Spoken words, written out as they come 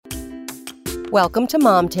Welcome to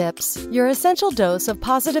Mom Tips, your essential dose of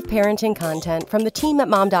positive parenting content from the team at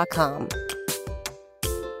Mom.com.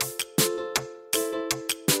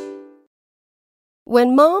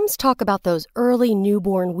 When moms talk about those early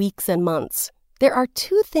newborn weeks and months, there are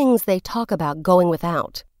two things they talk about going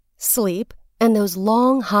without: sleep and those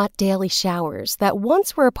long, hot daily showers that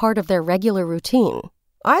once were a part of their regular routine.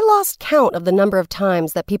 I lost count of the number of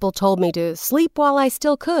times that people told me to sleep while I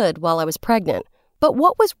still could while I was pregnant. But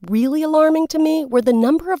what was really alarming to me were the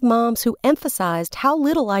number of moms who emphasized how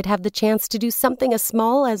little I'd have the chance to do something as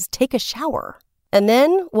small as take a shower. And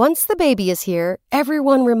then, once the baby is here,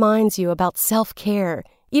 everyone reminds you about self-care,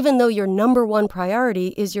 even though your number one priority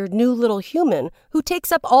is your new little human who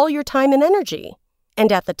takes up all your time and energy.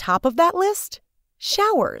 And at the top of that list,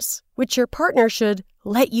 showers, which your partner should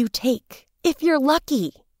let you take, if you're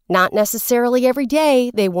lucky. Not necessarily every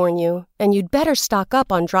day, they warn you, and you'd better stock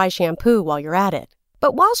up on dry shampoo while you're at it.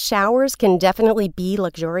 But while showers can definitely be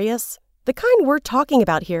luxurious, the kind we're talking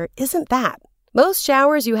about here isn't that. Most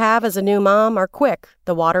showers you have as a new mom are quick,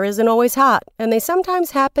 the water isn't always hot, and they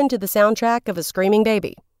sometimes happen to the soundtrack of a screaming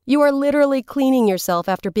baby. You are literally cleaning yourself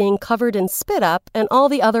after being covered in spit up and all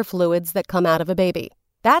the other fluids that come out of a baby.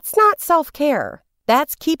 That's not self-care.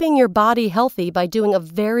 That's keeping your body healthy by doing a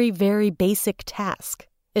very, very basic task.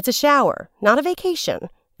 It's a shower, not a vacation,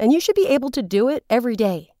 and you should be able to do it every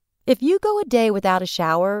day. If you go a day without a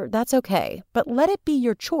shower, that's okay, but let it be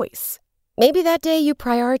your choice. Maybe that day you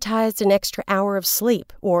prioritized an extra hour of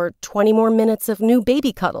sleep, or 20 more minutes of new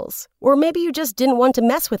baby cuddles, or maybe you just didn't want to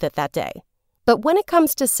mess with it that day. But when it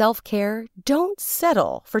comes to self-care, don't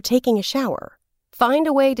settle for taking a shower. Find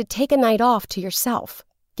a way to take a night off to yourself.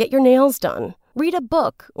 Get your nails done, read a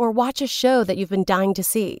book, or watch a show that you've been dying to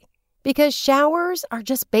see. Because showers are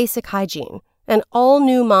just basic hygiene, and all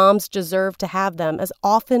new moms deserve to have them as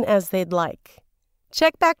often as they'd like.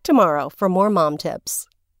 Check back tomorrow for more mom tips.